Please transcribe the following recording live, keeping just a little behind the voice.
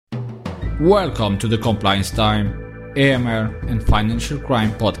Welcome to the Compliance Time, AML and Financial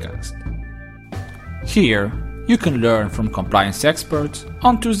Crime podcast. Here, you can learn from compliance experts,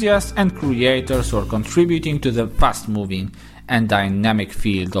 enthusiasts and creators who are contributing to the fast-moving and dynamic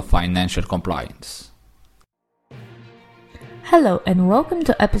field of financial compliance. Hello and welcome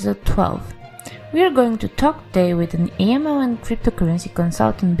to episode 12. We are going to talk today with an AML and cryptocurrency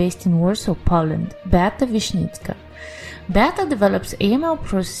consultant based in Warsaw, Poland, Beata Wiśnicka. Beata develops AML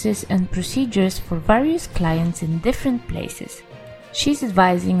processes and procedures for various clients in different places. She's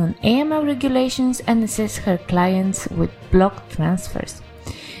advising on AML regulations and assists her clients with block transfers.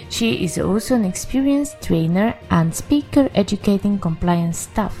 She is also an experienced trainer and speaker educating compliance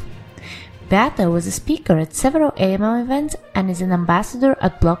staff. Beata was a speaker at several AML events and is an ambassador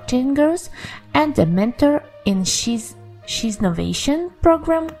at Blockchain Girls and a mentor in She's Novation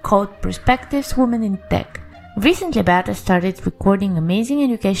program called Perspectives Women in Tech. Recently, Beata started recording amazing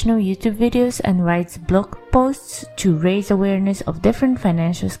educational YouTube videos and writes blog posts to raise awareness of different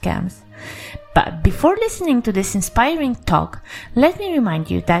financial scams. But before listening to this inspiring talk, let me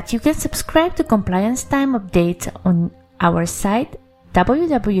remind you that you can subscribe to Compliance Time updates on our site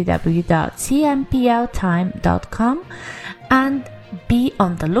www.cmpltime.com and be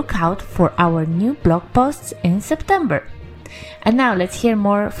on the lookout for our new blog posts in September. And now let's hear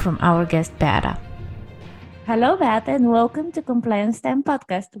more from our guest Beata. Hello, Beata, and welcome to Compliance Time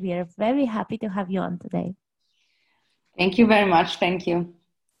podcast. We are very happy to have you on today. Thank you very much. Thank you.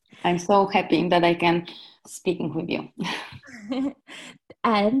 I'm so happy that I can speaking with you.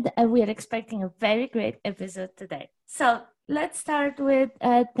 And we are expecting a very great episode today. So let's start with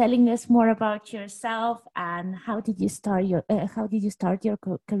telling us more about yourself and how did you start your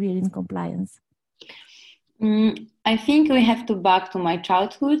career in compliance? I think we have to back to my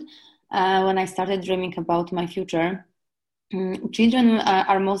childhood. When I started dreaming about my future. Children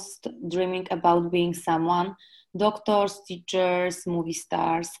are most dreaming about being someone, doctors, teachers, movie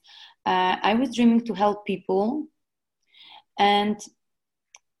stars. I was dreaming to help people, and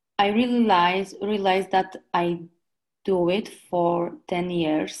I realized that I do it for 10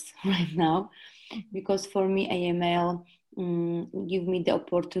 years right now, because for me AML give me the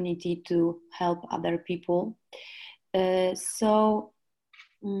opportunity to help other people. So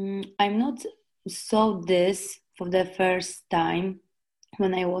I'm not saw this for the first time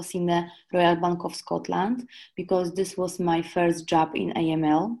when I was in the Royal Bank of Scotland, because this was my first job in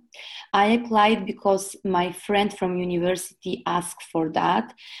AML. I applied because my friend from university asked for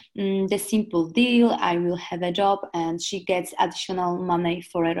that. The simple deal, I will have a job and she gets additional money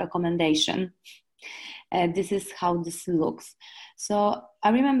for a recommendation. This is how this looks. So I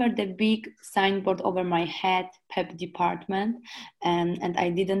remember the big signboard over my head, PEP department, and I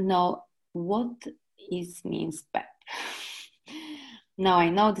didn't know what means PEP. Now I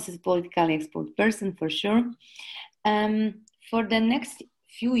know this is politically exposed person for sure. For the next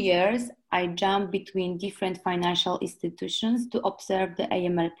few years, I jumped between different financial institutions to observe the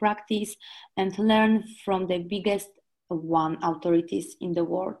AML practice and learn from the biggest authorities in the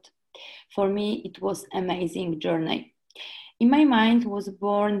world. For me, it was an amazing journey. In my mind was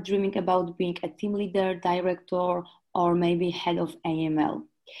born dreaming about being a team leader, director, or maybe head of AML.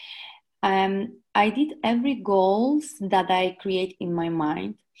 I did every goals that I create in my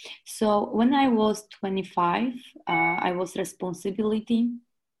mind. So when I was 25, I was responsible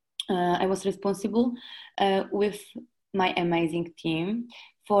with my amazing team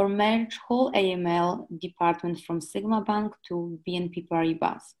for merge whole AML department from Sigma Bank to BNP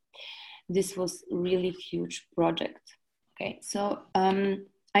Paribas. This was really huge project. Okay, so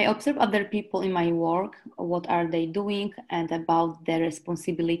I observe other people in my work, what are they doing and about their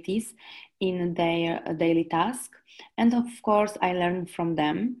responsibilities in their daily task. And of course, I learn from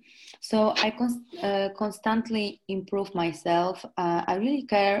them. So I constantly improve myself. I really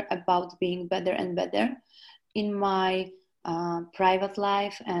care about being better and better in my private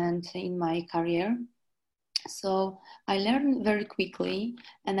life and in my career. So I learned very quickly,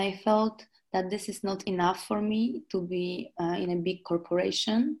 and I felt that this is not enough for me to be in a big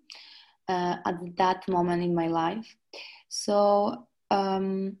corporation at that moment in my life. So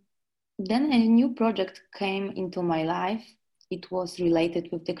then a new project came into my life. It was related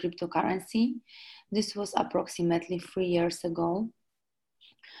with the cryptocurrency. This was approximately 3 years ago.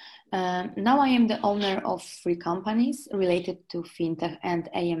 Now I am the owner of 3 companies related to fintech and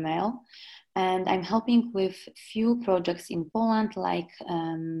AML. And I'm helping with few projects in Poland, like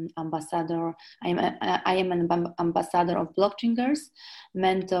ambassador. I am an ambassador of Blockchain Girls,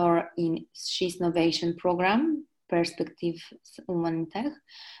 mentor in She's Novation program, Perspectives Women in Tech,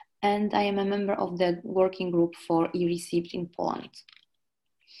 and I am a member of the working group for e-receipt in Poland.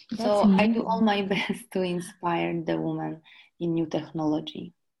 So I do all my best to inspire the women in new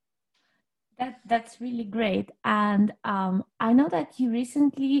technology. That's really great. And I know that you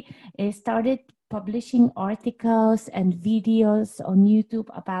recently started publishing articles and videos on YouTube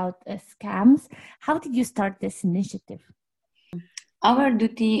about scams. How did you start this initiative? Our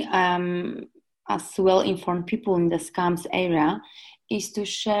duty as well-informed people in the scams area is to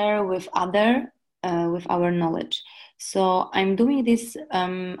share with with our knowledge. So I'm doing this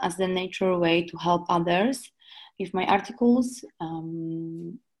as the natural way to help others. If my articles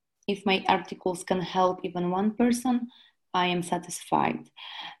can help even one person, I am satisfied.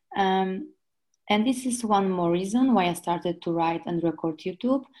 And this is one more reason why I started to write and record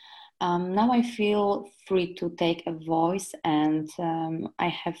YouTube. Now I feel free to take a voice, and I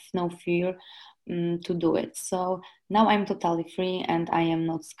have no fear to do it. So now I'm totally free, and I am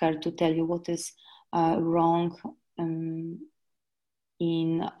not scared to tell you what is wrong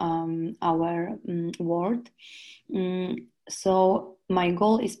in our world. So my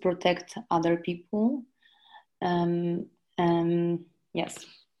goal is protect other people. Yes.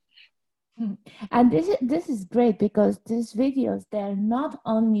 And this is great because these videos, they're not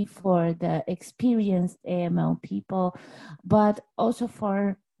only for the experienced AML people, but also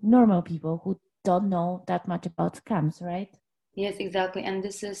for normal people who don't know that much about scams, right? Yes, exactly. And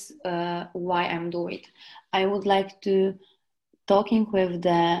this is why I'm doing it. I would like to talking with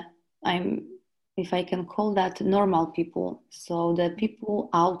if I can call that normal people. So the people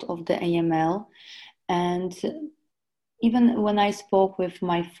out of the AML. And even when I spoke with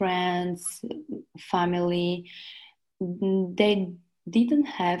my friends, family, they didn't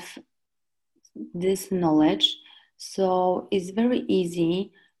have this knowledge. So it's very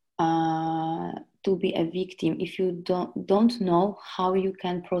easy to be a victim if you don't know how you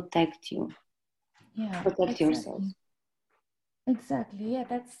can protect yourself. Exactly, yeah,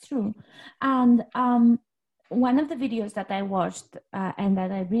 that's true. And one of the videos that I watched and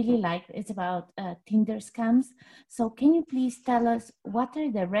that I really liked is about Tinder scams. So can you please tell us what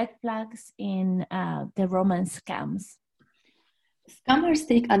are the red flags in the romance scams? Scammers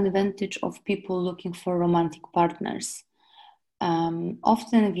take advantage of people looking for romantic partners,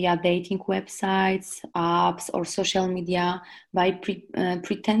 often via dating websites, apps, or social media by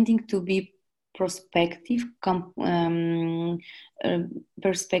pretending to be prospective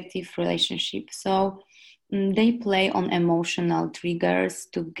relationship. So they play on emotional triggers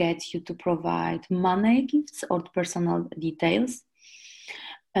to get you to provide money, gifts, or personal details.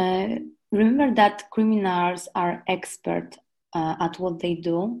 Remember that criminals are expert at what they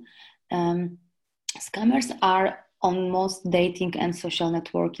do. Scammers are on most dating and social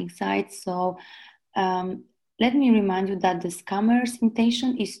networking sites. So let me remind you that the scammer's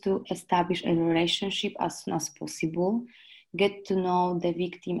intention is to establish a relationship as soon as possible, get to know the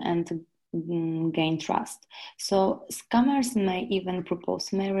victim, and gain trust. So scammers may even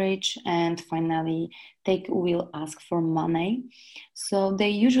propose marriage, and finally they will ask for money. So they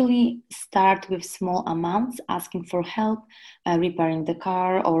usually start with small amounts, asking for help repairing the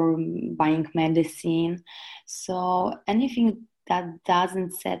car or buying medicine. So anything that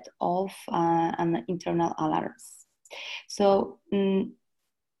doesn't set off an internal alarms. So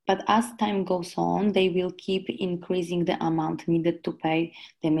but as time goes on, they will keep increasing the amount needed to pay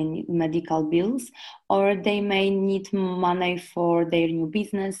the medical bills, or they may need money for their new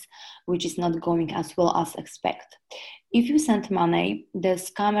business, which is not going as well as expected. If you send money, the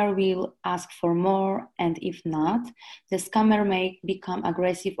scammer will ask for more, and if not, the scammer may become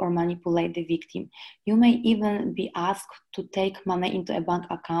aggressive or manipulate the victim. You may even be asked to take money into a bank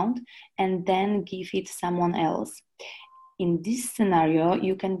account and then give it someone else. In this scenario,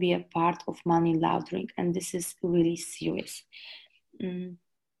 you can be a part of money laundering, and this is really serious.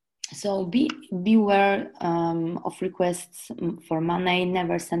 So beware of requests for money.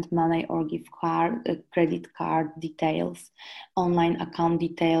 Never send money or give credit card details, online account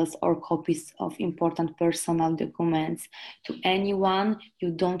details, or copies of important personal documents to anyone you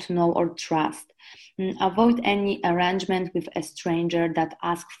don't know or trust. Avoid any arrangement with a stranger that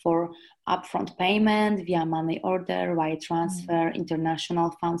asks for upfront payment via money order, wire transfer, international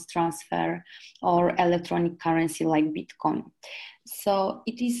funds transfer, or electronic currency like Bitcoin. So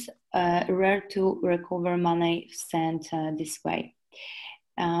it is rare to recover money sent this way.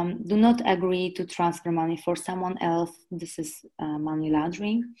 Do not agree to transfer money for someone else. This is money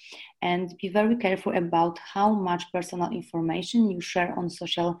laundering. And be very careful about how much personal information you share on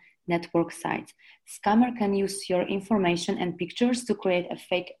social network sites. Scammer can use your information and pictures to create a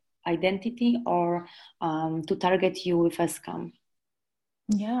fake identity or to target you with a scam.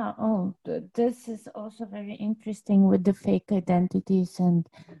 Yeah, this is also very interesting with the fake identities and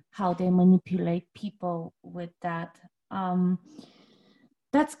how they manipulate people with that.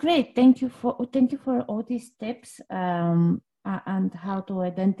 That's great. Thank you for all these tips and how to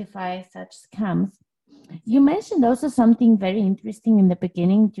identify such scams. You mentioned also something very interesting in the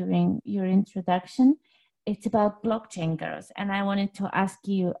beginning during your introduction. It's about blockchain girls, and I wanted to ask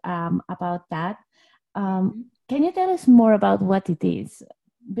you about that. Can you tell us more about what it is?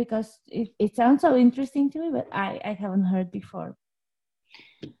 Because it sounds so interesting to me, but I haven't heard before.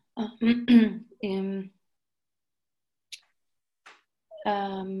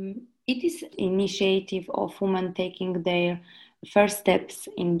 It is initiative of women taking their first steps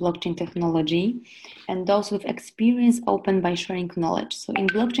in blockchain technology and those with experience open by sharing knowledge. So in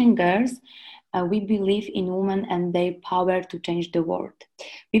Blockchain Girls, we believe in women and their power to change the world.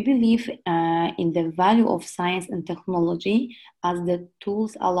 We believe in the value of science and technology as the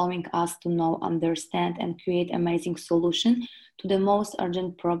tools allowing us to know, understand, and create amazing solutions to the most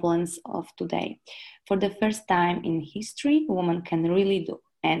urgent problems of today. For the first time in history, women can really do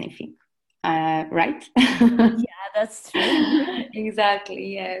anything. Right? Yeah, that's true.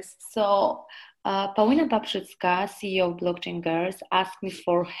 Exactly, yes. So Paulina Paprzycka, CEO of Blockchain Girls, asked me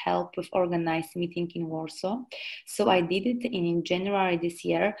for help with organized meeting in Warsaw. So I did it in January this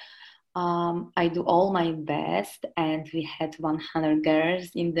year. I do all my best, and we had 100 girls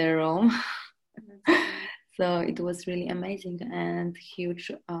in the room. So it was really amazing and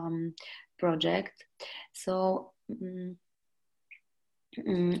huge project. So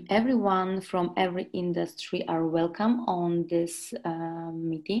everyone from every industry are welcome on this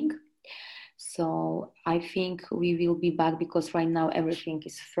meeting. So I think we will be back because right now everything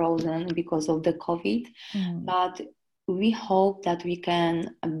is frozen because of the COVID. But we hope that we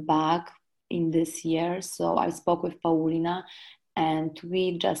can back in this year. So I spoke with Paulina and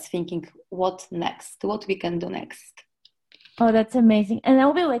we just thinking what next, what we can do next. Oh, that's amazing. And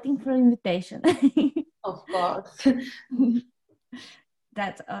I'll be waiting for an invitation. Of course.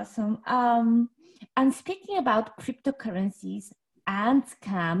 That's awesome. And speaking about cryptocurrencies and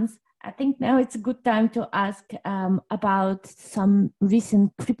scams, I think now it's a good time to ask about some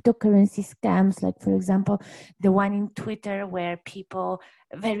recent cryptocurrency scams, like, for example, the one in Twitter where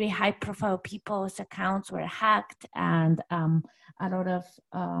very high profile people's accounts were hacked and a lot of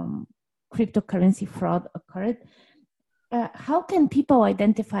cryptocurrency fraud occurred. How can people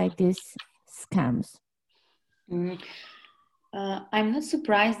identify these scams? I'm not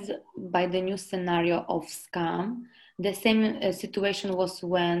surprised by the new scenario of scam. The same situation was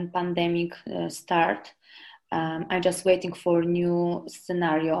when pandemic started. I'm just waiting for new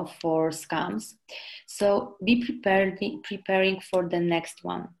scenario for scams. So be preparing for the next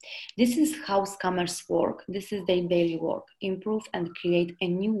one. This is how scammers work. This is their daily work. Improve and create a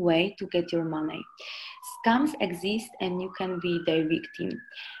new way to get your money. Scams exist and you can be their victim.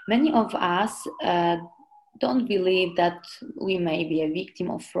 Many of us don't believe that we may be a victim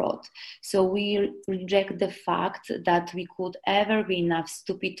of fraud. So we reject the fact that we could ever be enough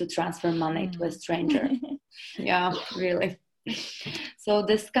stupid to transfer money to a stranger. Yeah, really. So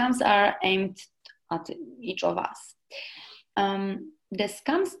the scams are aimed at each of us. The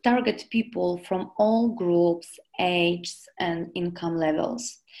scams target people from all groups, ages, and income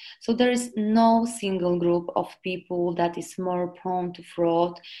levels. So there is no single group of people that is more prone to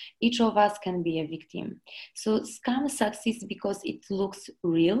fraud. Each of us can be a victim. So scam succeeds because it looks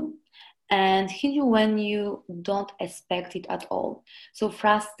real and hit you when you don't expect it at all. So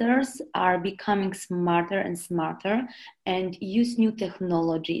fraudsters are becoming smarter and smarter and use new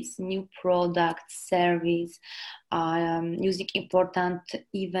technologies, new products, service, using important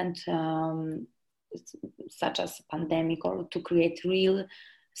event such as pandemic or to create real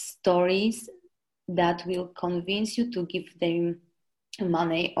stories that will convince you to give them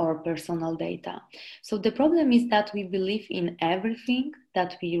money or personal data. So the problem is that we believe in everything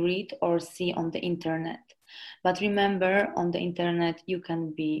that we read or see on the internet. But remember, on the internet, you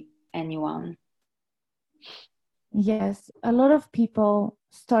can be anyone. Yes, a lot of people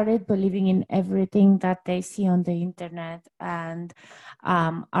started believing in everything that they see on the internet and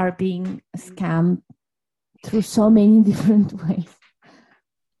are being scammed through so many different ways.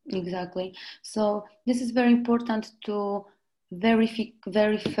 Exactly. So this is very important to doing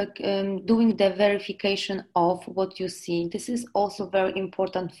the verification of what you see. This is also very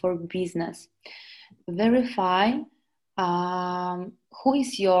important for business. Verify who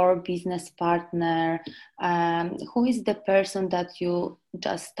is your business partner, who is the person that you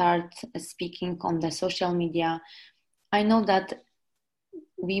just start speaking on the social media. I know that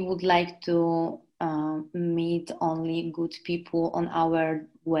we would like to meet only good people on our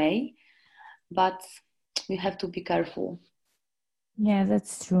way, but we have to be careful. Yeah,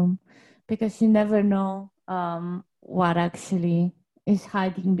 that's true. Because you never know what actually is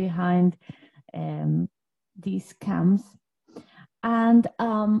hiding behind um, these scams. And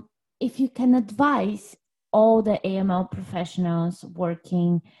if you can advise all the AML professionals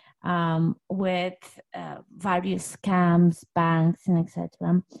working with various scams, banks, and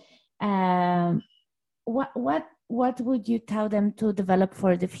etc., um, what would you tell them to develop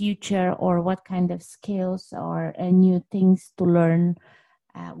for the future, or what kind of skills or new things to learn?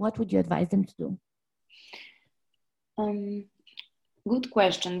 What would you advise them to do? Good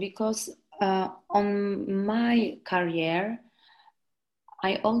question, because on my career,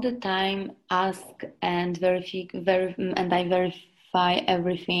 I all the time ask and and I verify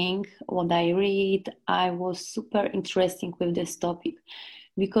everything what I read. I was super interested with this topic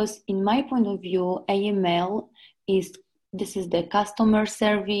because, in my point of view, AML is this is the customer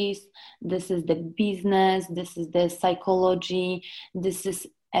service, this is the business, this is the psychology, this is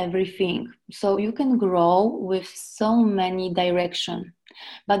everything. So you can grow with so many directions,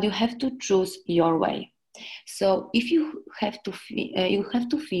 but you have to choose your way. So if you have to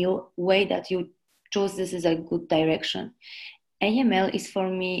feel way that you chose this is a good direction. AML is for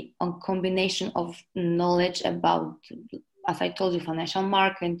me a combination of knowledge about, as I told you, financial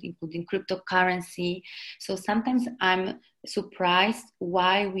market, including cryptocurrency. So sometimes I'm surprised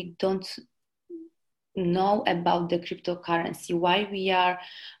why we don't know about the cryptocurrency, why we are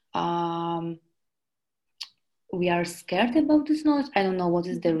scared about this knowledge. I don't know what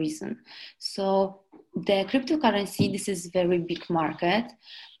is the reason. So the cryptocurrency, this is very big market.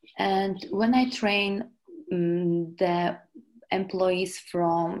 And when I train the employees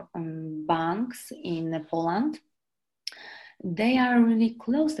from banks in Poland, they are really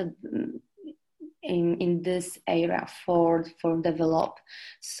close in this area for develop.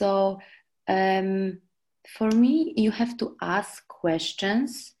 So for me, you have to ask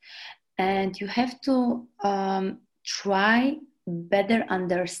questions, and you have to try better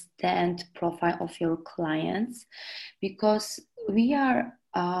understand profile of your clients, because we are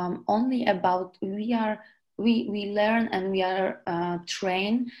only about we learn and we are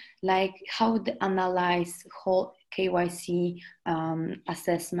trained like how to analyze whole KYC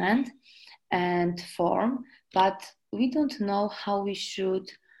assessment and form, but we don't know how we should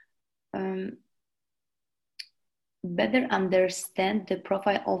better understand the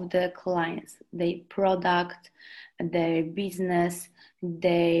profile of the clients, their product, their business,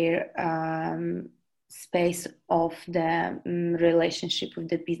 their space of the relationship with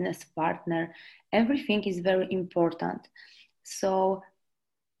the business partner. Everything is very important. So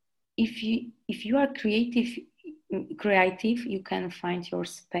if you are creative, you can find your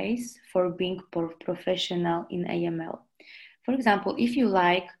space for being professional in AML. For example, if you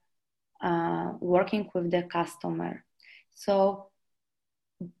like working with the customer, so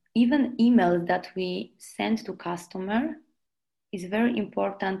even emails that we send to customer, is very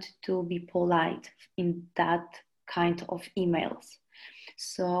important to be polite in that kind of emails.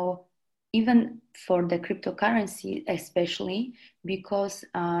 So even for the cryptocurrency, especially because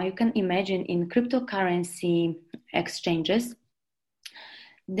you can imagine in cryptocurrency exchanges,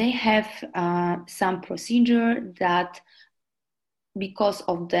 they have some procedure that, because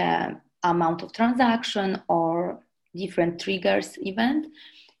of the amount of transaction or different triggers event,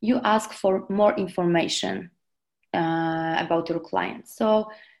 you ask for more information about your client.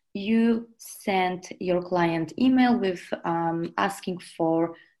 So you send your client email with asking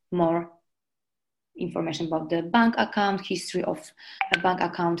for more information about the bank account, history of a bank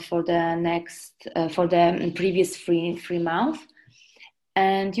account for the previous three months.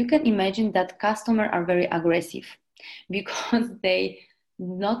 And you can imagine that customers are very aggressive because they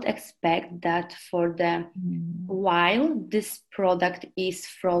not expect that for the while this product is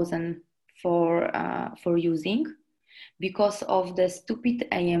frozen for using, because of the stupid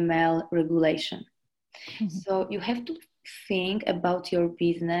AML regulation. Mm-hmm. So you have to think about your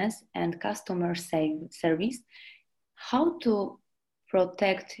business and customer service, how to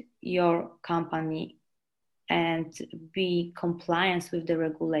protect your company and be compliant with the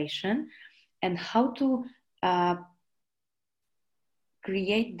regulation, and how to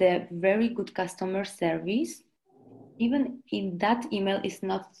create the very good customer service. Even in that email is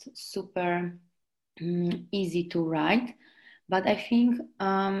not super easy to write, but I think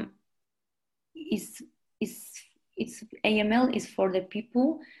it's AML is for the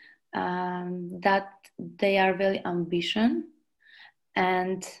people that they are very ambitious,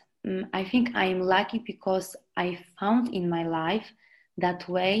 and I think I am lucky because I found in my life that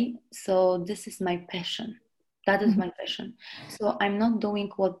way. So this is my passion. That is my passion. So I'm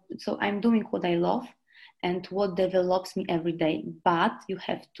doing what I love, and what develops me every day. But you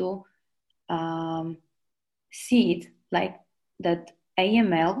have to see it like that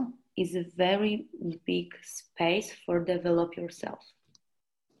AML is a very big space for develop yourself.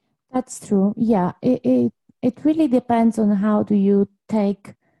 That's true. Yeah, it really depends on how do you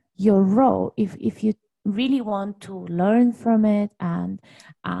take your role. If you really want to learn from it and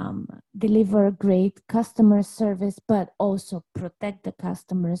deliver great customer service, but also protect the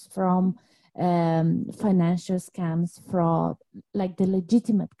customers from financial scams, fraud, like the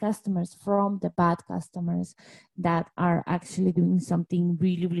legitimate customers from the bad customers that are actually doing something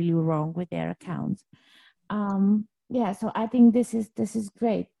really, really wrong with their accounts. Yeah, so I think this is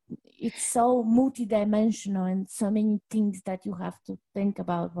great. It's so multidimensional and so many things that you have to think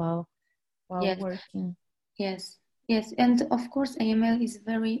about while Yes. working. Yes, and of course, AML is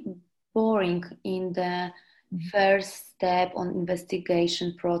very boring in the first step on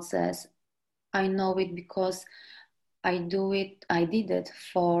investigation process. I know it because I did it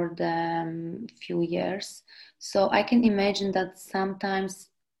for the few years. So I can imagine that sometimes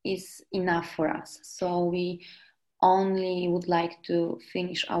is enough for us. So we only would like to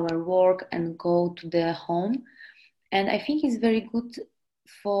finish our work and go to the home. And I think it's very good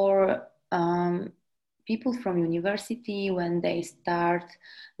for people from university when they start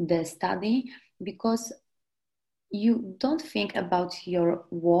the study, because you don't think about your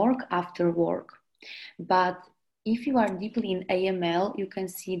work after work. But if you are deeply in AML, you can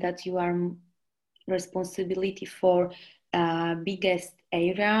see that you are responsibility for biggest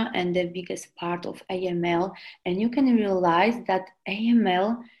area and the biggest part of AML, and you can realize that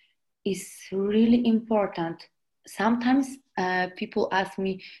AML is really important. Sometimes people ask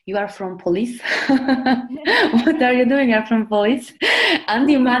me, "You are from police? What are you doing? I'm from police."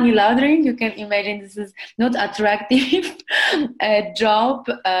 Anti-money laundering. You can imagine this is not attractive job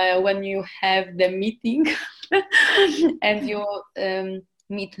when you have the meeting and you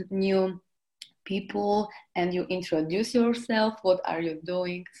meet new people and you introduce yourself. What are you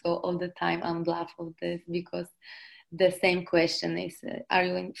doing? So all the time I'm laugh of this because the same question is, are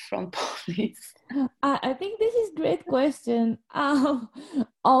you from police? I think this is a great question.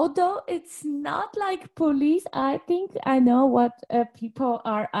 Although it's not like police, I think I know what people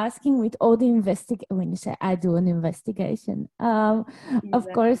are asking with all the investigation. When you say I do an investigation, of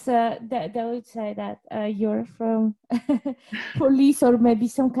course, they would say that you're from police, or maybe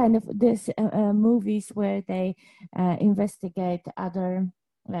some kind of this movies where they investigate other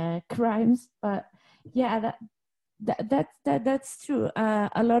crimes. But yeah, that's true.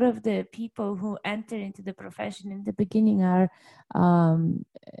 A lot of the people who enter into the profession in the beginning are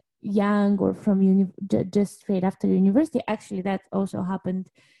young or from just straight after university. Actually, that also happened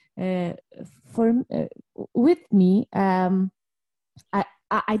with me. I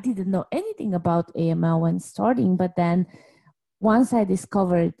didn't know anything about AML when starting, but then once I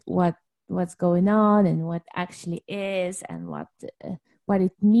discovered what's going on and what actually is and what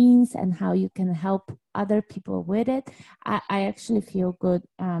it means and how you can help other people with it, I actually feel good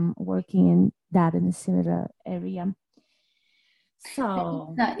working in a similar area.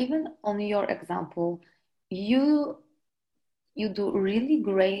 So even on your example, you do really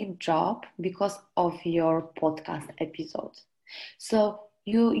great job because of your podcast episodes. So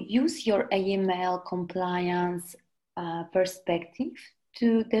you use your AML compliance perspective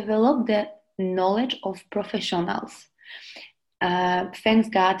to develop the knowledge of professionals. Thanks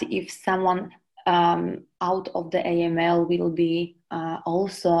God if someone out of the AML will be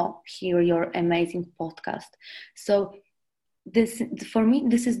also hear your amazing podcast. So this, for me,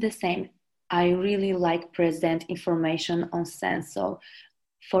 this is the same. I really like present information on sense. So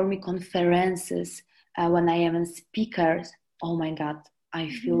for me, conferences, when I am a speaker, oh my God, I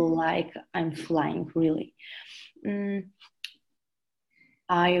feel like I'm flying, really.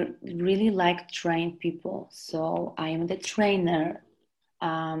 I really like train people. So I am the trainer.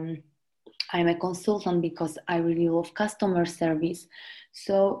 I'm a consultant because I really love customer service.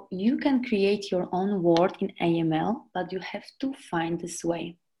 So you can create your own world in AML, but you have to find this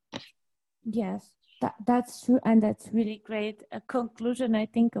way. Yes, that's true. And that's really great conclusion, I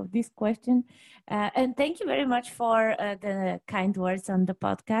think, of this question. And thank you very much for the kind words on the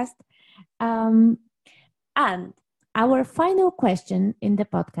podcast. And our final question in the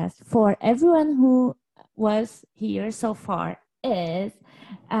podcast for everyone who was here so far is,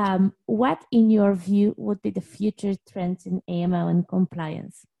 what in your view would be the future trends in AML and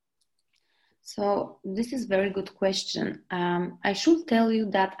compliance? So this is a very good question. I should tell you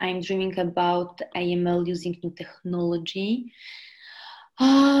that I'm dreaming about AML using new technology,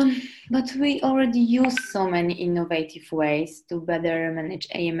 but we already use so many innovative ways to better manage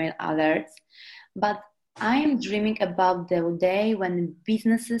AML alerts. But I am dreaming about the day when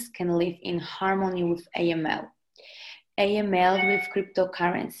businesses can live in harmony with AML. AML with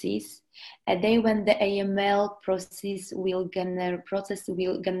cryptocurrencies, a day when the AML process will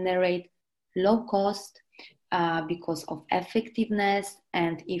generate low cost because of effectiveness,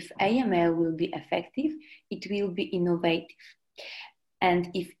 and if AML will be effective, it will be innovative. And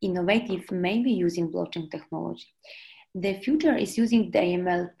if innovative, maybe using blockchain technology. The future is using the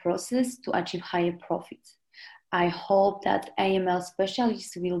AML process to achieve higher profits. I hope that AML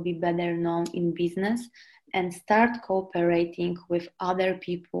specialists will be better known in business and start cooperating with other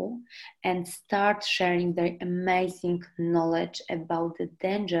people and start sharing their amazing knowledge about the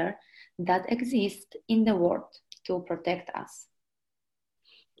danger that exists in the world to protect us.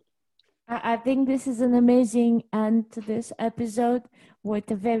 I think this is an amazing end to this episode with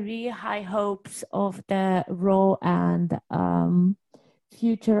very high hopes of the role and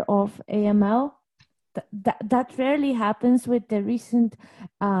future of AML. That rarely happens with the recent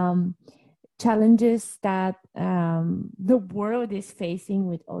challenges that the world is facing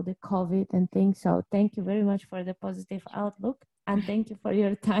with all the COVID and things. So thank you very much for the positive outlook, and thank you for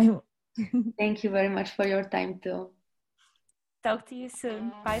your time. Thank you very much for your time too. Talk to you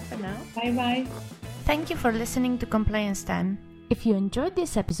soon. Bye for now. Bye-bye. Thank you for listening to Compliance Time. If you enjoyed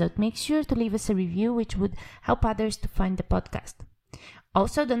this episode, make sure to leave us a review, which would help others to find the podcast.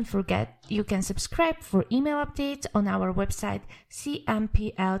 Also, don't forget, you can subscribe for email updates on our website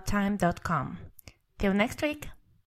cmpltime.com. Till next week.